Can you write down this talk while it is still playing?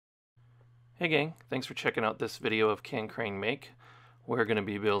Hey gang, thanks for checking out this video of Can Crane Make. We're going to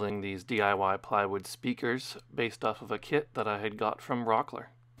be building these DIY plywood speakers based off of a kit that I had got from Rockler.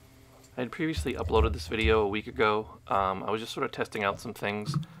 I had previously uploaded this video a week ago. I was just sort of testing out some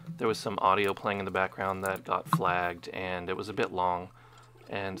things. There was some audio playing in the background that got flagged and it was a bit long,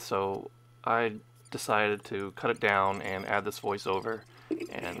 and so I decided to cut it down and add this voiceover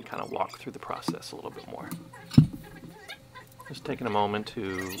and kind of walk through the process a little bit more. Just taking a moment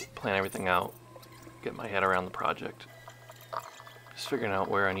to plan everything out, get my head around the project. Just figuring out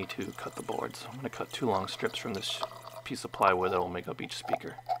where I need to cut the boards. I'm going to cut 2 long strips from this piece of plywood that will make up each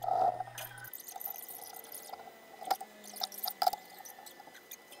speaker.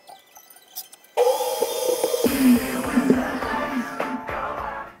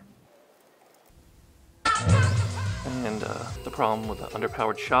 And the problem with an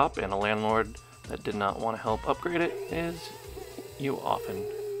underpowered shop and a landlord that did not want to help upgrade it is you often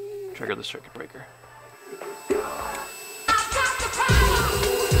trigger the circuit breaker.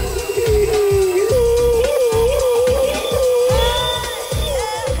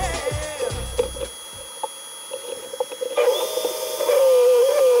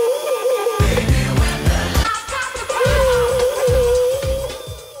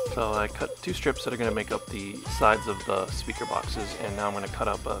 So I cut 2 strips that are going to make up the sides of the speaker boxes, and now I'm going to cut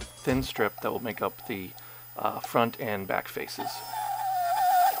up a thin strip that will make up the front and back faces.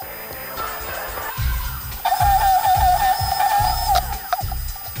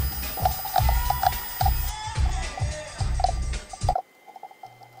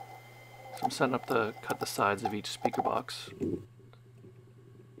 So I'm setting up to cut the sides of each speaker box.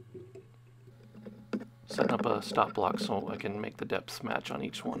 Setting up a stop block so I can make the depths match on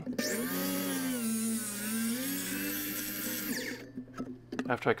each one.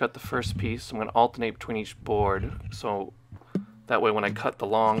 After I cut the first piece, I'm going to alternate between each board, so that way when I cut the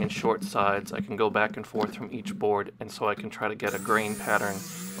long and short sides, I can go back and forth from each board, and so I can try to get a grain pattern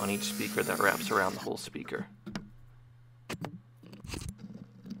on each speaker that wraps around the whole speaker.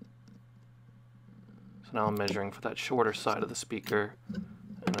 So now I'm measuring for that shorter side of the speaker,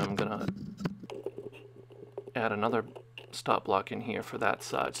 and I'm going to add another stop block in here for that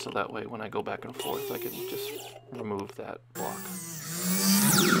side, so that way when I go back and forth I can just remove that block.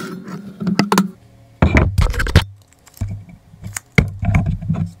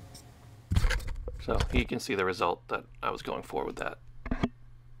 So you can see the result that I was going for with that,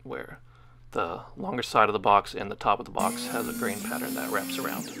 where the longer side of the box and the top of the box has a grain pattern that wraps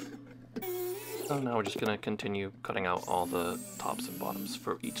around. So now we're just going to continue cutting out all the tops and bottoms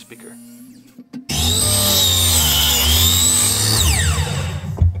for each speaker.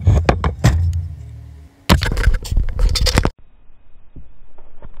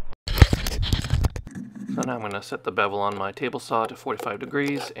 So now I'm going to set the bevel on my table saw to 45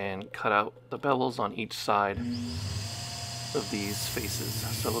 degrees and cut out the bevels on each side of these faces,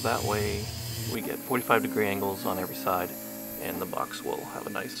 so that way we get 45-degree angles on every side and the box will have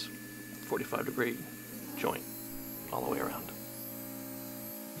a nice 45-degree joint all the way around.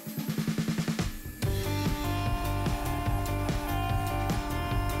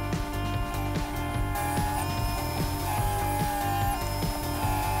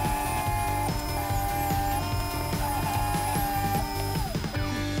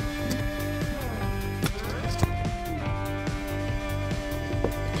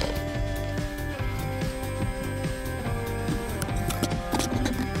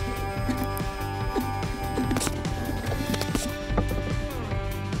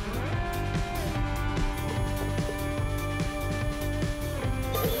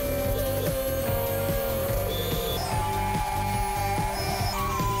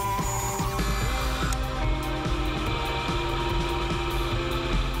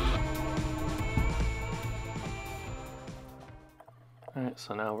 Alright,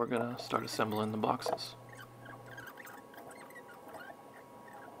 so now we're going to start assembling the boxes.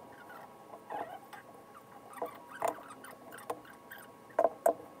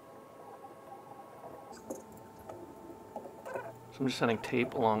 So I'm just setting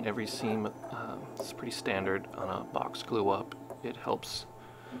tape along every seam. It's pretty standard on a box glue up. It helps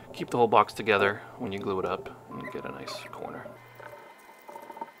keep the whole box together when you glue it up and you get a nice corner.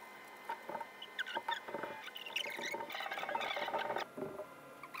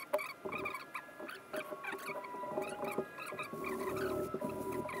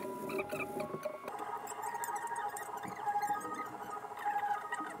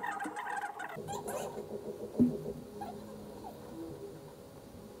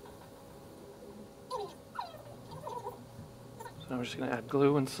 Now we're just going to add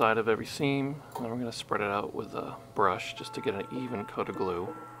glue inside of every seam, and then we're going to spread it out with a brush just to get an even coat of glue.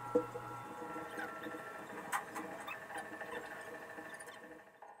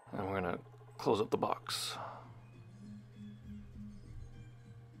 And we're going to close up the box.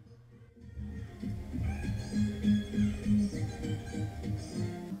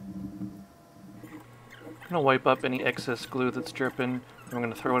 I'm going to wipe up any excess glue that's dripping. I'm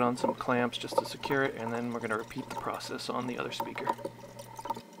going to throw it on some clamps just to secure it, and then we're going to repeat the process on the other speaker.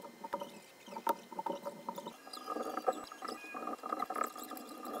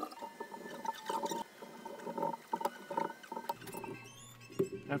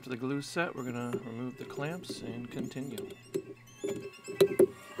 After the glue's set, we're going to remove the clamps and continue.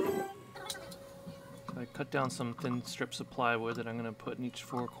 I cut down some thin strips of plywood that I'm going to put in each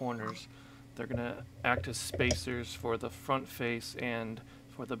four corners. They're going to act as spacers for the front face and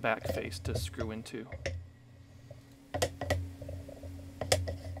for the back face to screw into.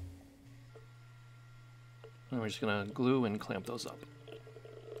 And we're just going to glue and clamp those up.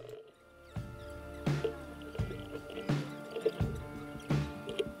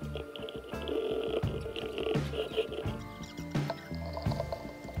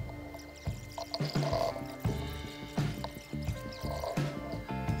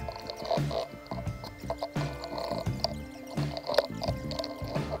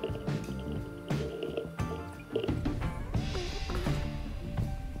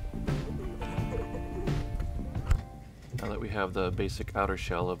 Now that we have the basic outer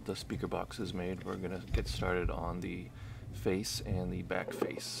shell of the speaker boxes made, we're going to get started on the face and the back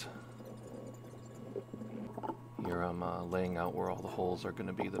face. Here I'm laying out where all the holes are going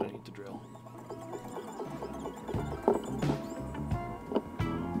to be that I need to drill.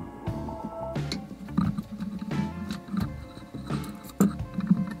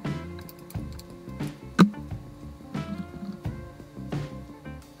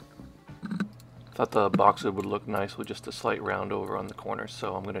 Thought the boxwood would look nice with just a slight round over on the corners,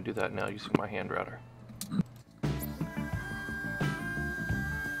 so I'm going to do that now using my hand router.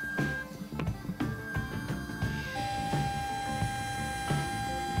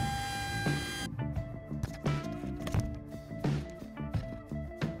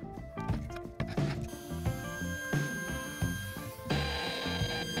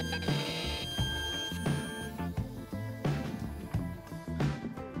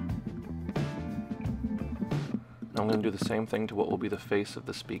 I'm going to do the same thing to what will be the face of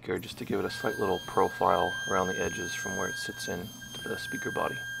the speaker, just to give it a slight little profile around the edges from where it sits in to the speaker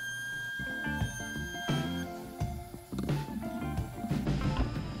body.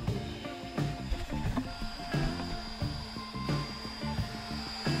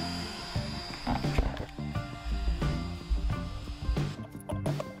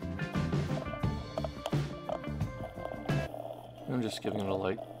 I'm just giving it a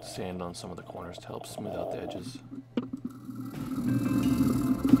light sand on some of the corners to help smooth out the edges.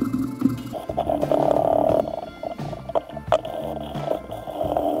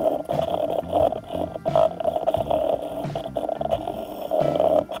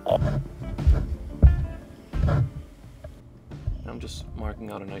 I'm just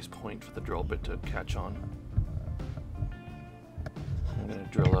marking out a nice point for the drill bit to catch on. I'm going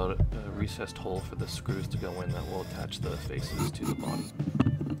to drill out a recessed hole for the screws to go in that will attach the faces to the body.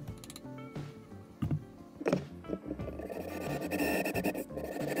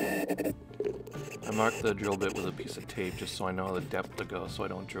 I marked the drill bit with a piece of tape just so I know the depth to go so I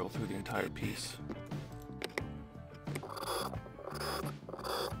don't drill through the entire piece.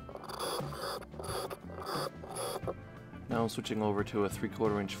 Now I'm switching over to a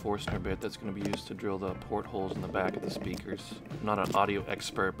 3/4 inch Forstner bit that's going to be used to drill the portholes in the back of the speakers. I'm not an audio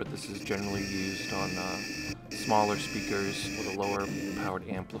expert, but this is generally used on smaller speakers with a lower powered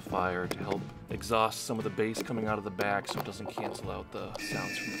amplifier to help exhaust some of the bass coming out of the back so it doesn't cancel out the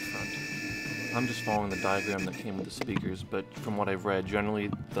sounds from the front. I'm just following the diagram that came with the speakers, but from what I've read, generally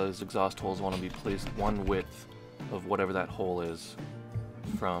those exhaust holes want to be placed one width of whatever that hole is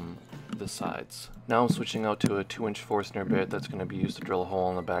from the sides. Now I'm switching out to a 2-inch Forstner bit that's going to be used to drill a hole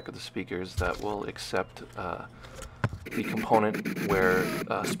in the back of the speakers that will accept the component where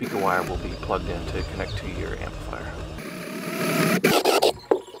speaker wire will be plugged in to connect to your amplifier.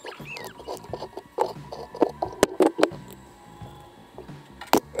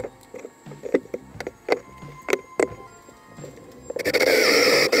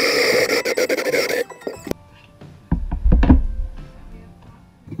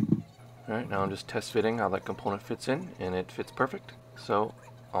 Alright, now I'm just test fitting how that component fits in, and it fits perfect. So,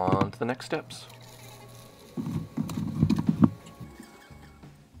 on to the next steps.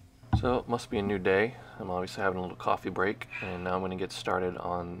 So, it must be a new day. I'm obviously having a little coffee break, and now I'm going to get started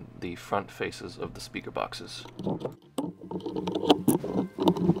on the front faces of the speaker boxes.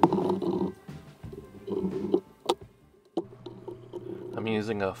 I'm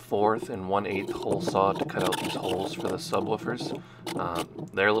using a 1/4 and 1/8 hole saw to cut out these holes for the subwoofers.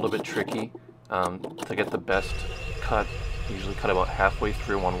 They're a little bit tricky. To get the best cut, usually cut about halfway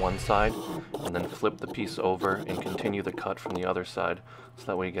through on one side, and then flip the piece over and continue the cut from the other side, so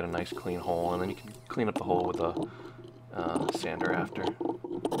that way you get a nice clean hole, and then you can clean up the hole with a sander after.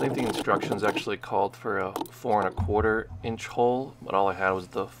 I think the instructions actually called for a 4 1/4 inch hole, but all I had was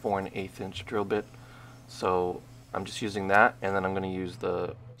the 4 1/8 inch drill bit. So I'm just using that, and then I'm going to use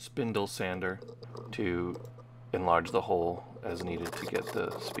the spindle sander to enlarge the hole as needed to get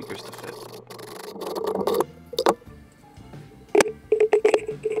the speakers to fit.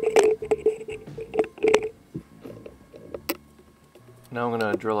 Now I'm going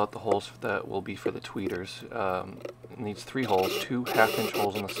to drill out the holes that will be for the tweeters. It needs 3 holes, 2 1/2 inch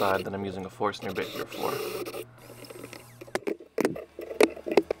holes on the side, then I'm using a Forstner bit here for.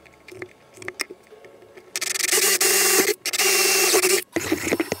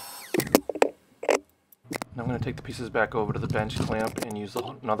 Now I'm going to take the pieces back over to the bench clamp and use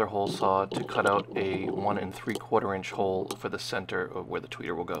another hole saw to cut out a 1 3/4 inch hole for the center of where the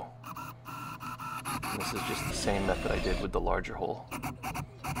tweeter will go. And this is just the same method I did with the larger hole.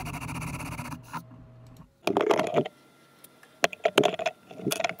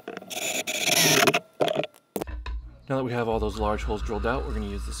 Now that we have all those large holes drilled out, we're going to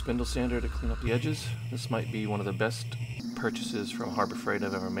use the spindle sander to clean up the edges. This might be one of the best purchases from Harbor Freight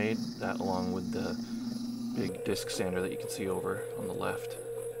I've ever made, that along with the big disc sander that you can see over on the left.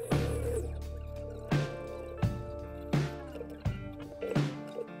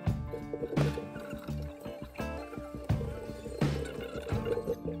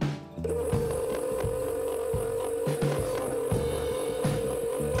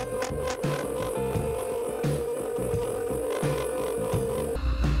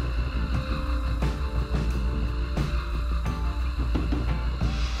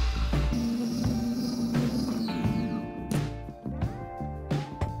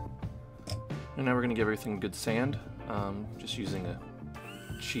 And now we're going to give everything a good sand, just using a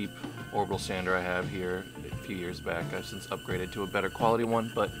cheap orbital sander I have here a few years back. I've since upgraded to a better quality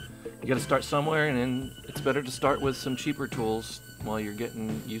one, but you got to start somewhere, and then it's better to start with some cheaper tools while you're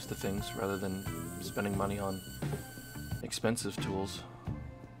getting used to things rather than spending money on expensive tools.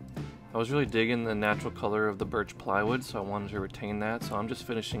 I was really digging the natural color of the birch plywood, so I wanted to retain that, so I'm just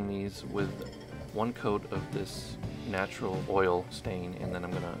finishing these with 1 coat of this natural oil stain, and then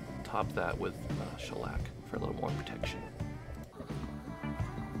I'm going to top that with shellac for a little more protection.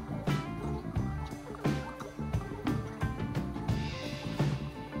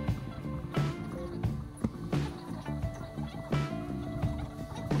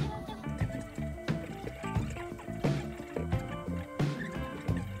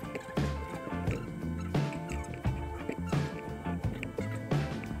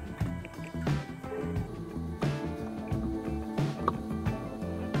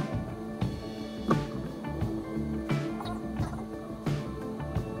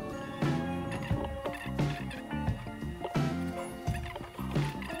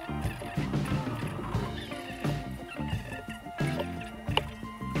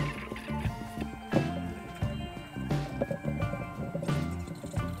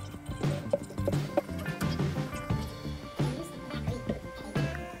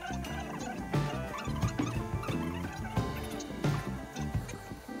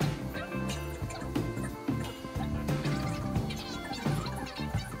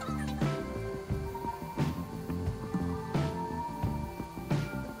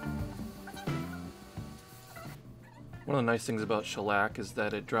 One of the nice things about shellac is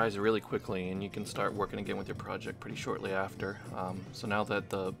that it dries really quickly, and you can start working again with your project pretty shortly after. So now that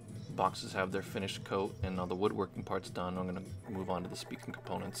the boxes have their finished coat and all the woodworking parts done, I'm going to move on to the speaking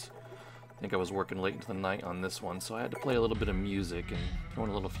components. I think I was working late into the night on this one, so I had to play a little bit of music and throw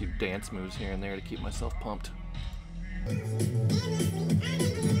in a few dance moves here and there to keep myself pumped.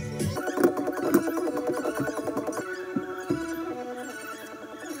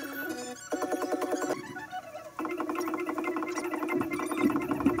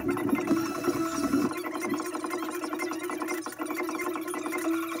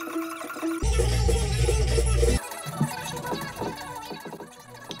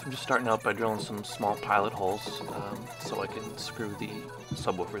 Starting out by drilling some small pilot holes so I can screw the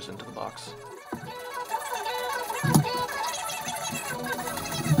subwoofers into the box.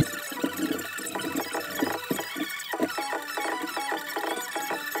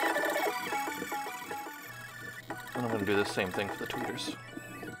 And I'm going to do the same thing for the tweeters.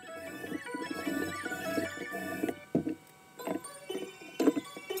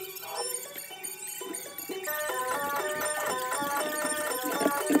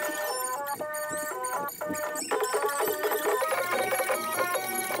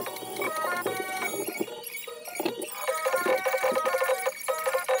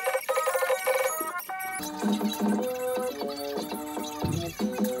 I'm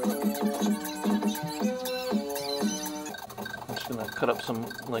just going to cut up some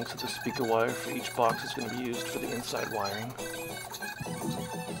lengths of the speaker wire for each box that's going to be used for the inside wiring.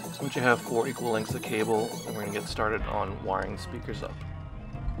 Once you have 4 equal lengths of cable, then we're going to get started on wiring the speakers up.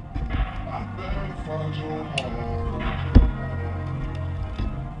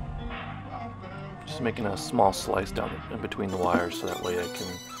 Just making a small slice down in between the wires so that way I can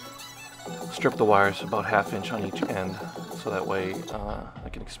strip the wires about 1/2 inch on each end, so that way I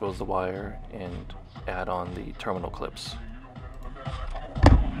can expose the wire and add on the terminal clips.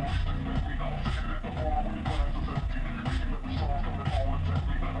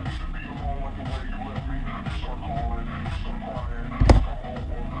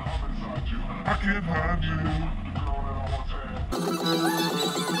 I can't have you.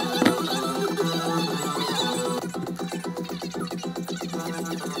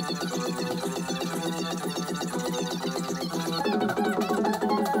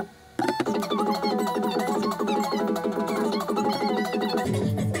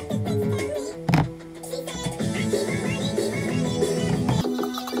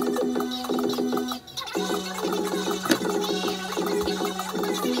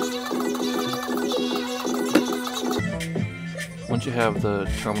 Once you have the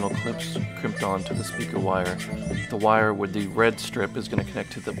terminal clips crimped onto the speaker wire, the wire with the red strip is going to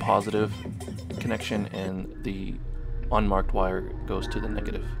connect to the positive connection and the unmarked wire goes to the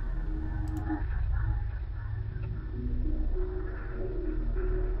negative.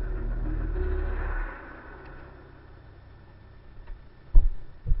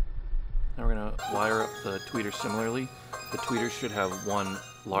 Now we're going to wire up the tweeter similarly. The tweeter should have one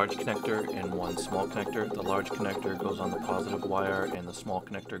large connector and one small connector. The large connector goes on the positive wire and the small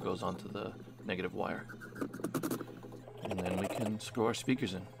connector goes onto the negative wire. And then we can screw our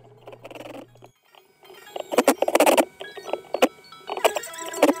speakers in.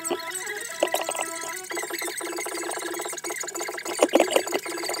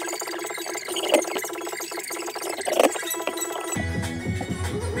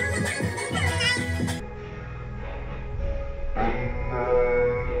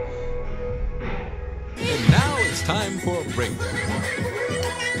 Now it's time for a breakdown.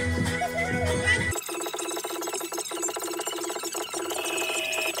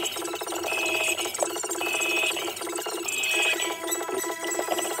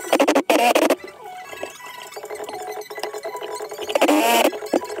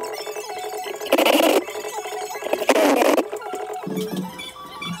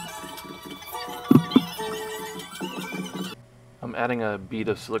 I'm adding a bead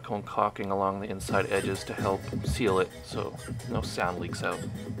of silicone caulking along the inside edges to help seal it so no sound leaks out.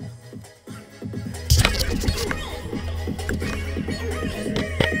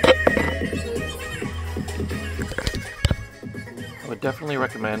 I would definitely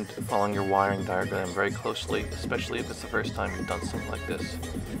recommend following your wiring diagram very closely, especially if it's the first time you've done something like this.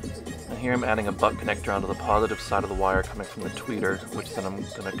 And here I'm adding a butt connector onto the positive side of the wire coming from the tweeter, which then I'm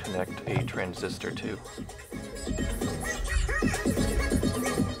going to connect a transistor to.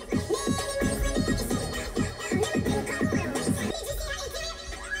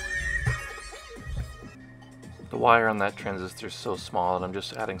 The wire on that transistor is so small that I'm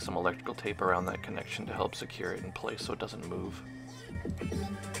just adding some electrical tape around that connection to help secure it in place so it doesn't move.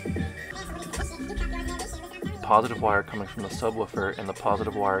 Positive wire coming from the subwoofer and the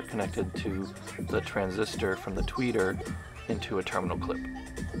positive wire connected to the transistor from the tweeter into a terminal clip.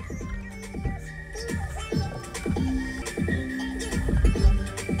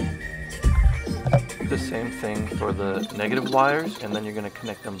 The same thing for the negative wires, and then you're going to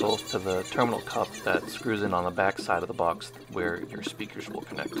connect them both to the terminal cup that screws in on the back side of the box where your speakers will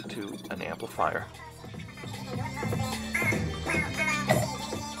connect to an amplifier.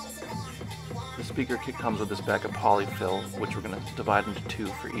 The speaker kit comes with this bag of polyfill, which we're going to divide into 2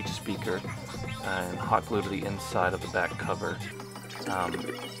 for each speaker, and hot glue to the inside of the back cover.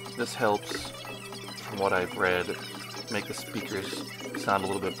 This helps, from what I've read, make the speakers sound a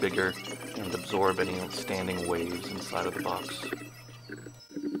little bit bigger and absorb any standing waves inside of the box.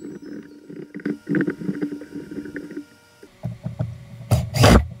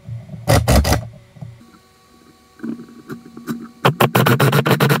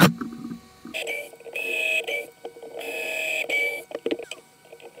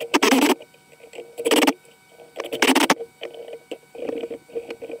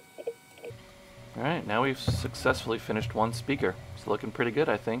 Alright, now we've successfully finished one speaker. It's looking pretty good,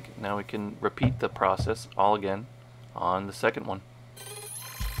 I think. Now we can repeat the process all again on the second one.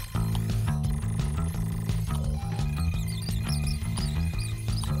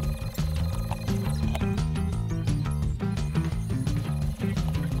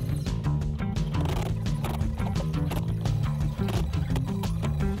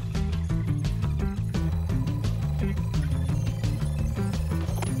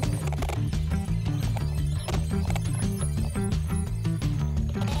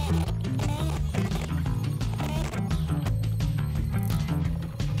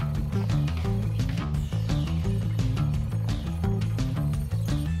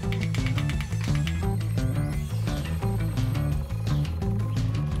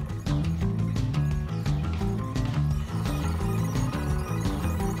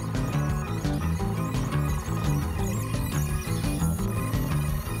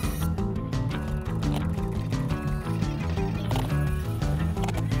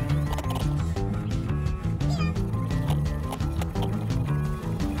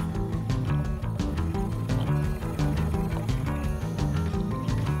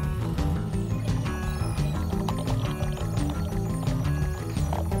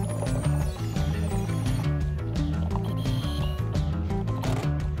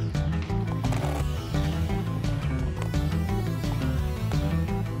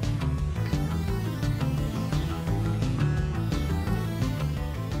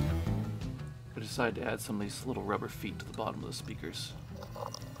 decided to add some of these little rubber feet to the bottom of the speakers.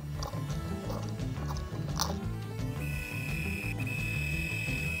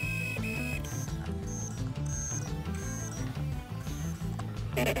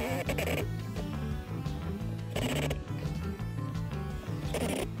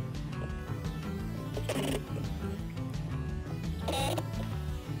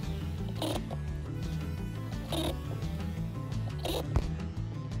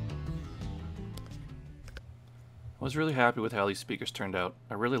 I was really happy with how these speakers turned out.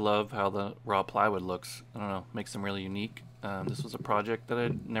 I really love how the raw plywood looks. I don't know, makes them really unique. This was a project that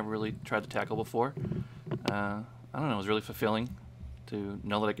I'd never really tried to tackle before. I don't know, it was really fulfilling to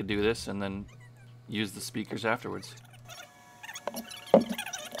know that I could do this and then use the speakers afterwards.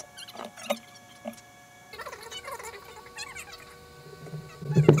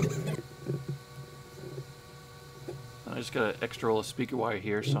 I just got an extra roll of speaker wire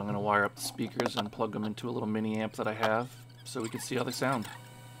here, so I'm going to wire up the speakers and plug them into a little mini amp that I have so we can see how they sound.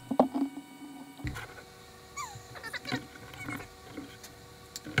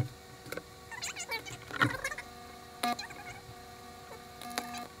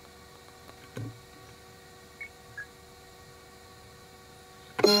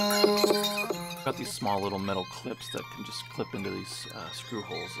 Got these small little metal clips that can just clip into these screw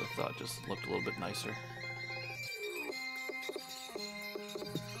holes. I thought just looked a little bit nicer.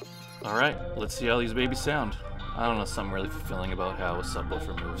 Alright, let's see how these babies sound. I don't know, something really fulfilling about how a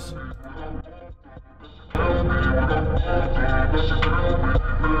subwoofer moves.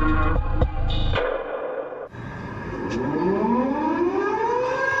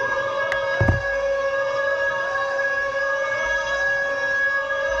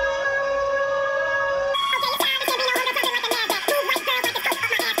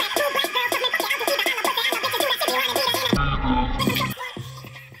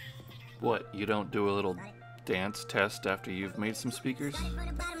 What, you don't do a little dance test after you've made some speakers?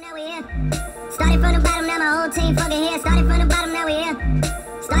 Started from the bottom, now my whole team fucking here. Started from the bottom, now we here.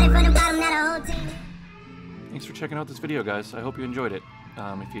 Started from the bottom, now the whole team. Thanks for checking out this video, guys. I hope you enjoyed it.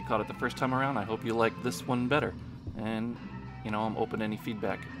 If you caught it the first time around, I hope you liked this one better. And, you know, I'm open to any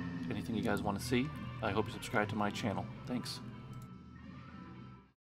feedback. Anything you guys want to see, I hope you subscribe to my channel. Thanks.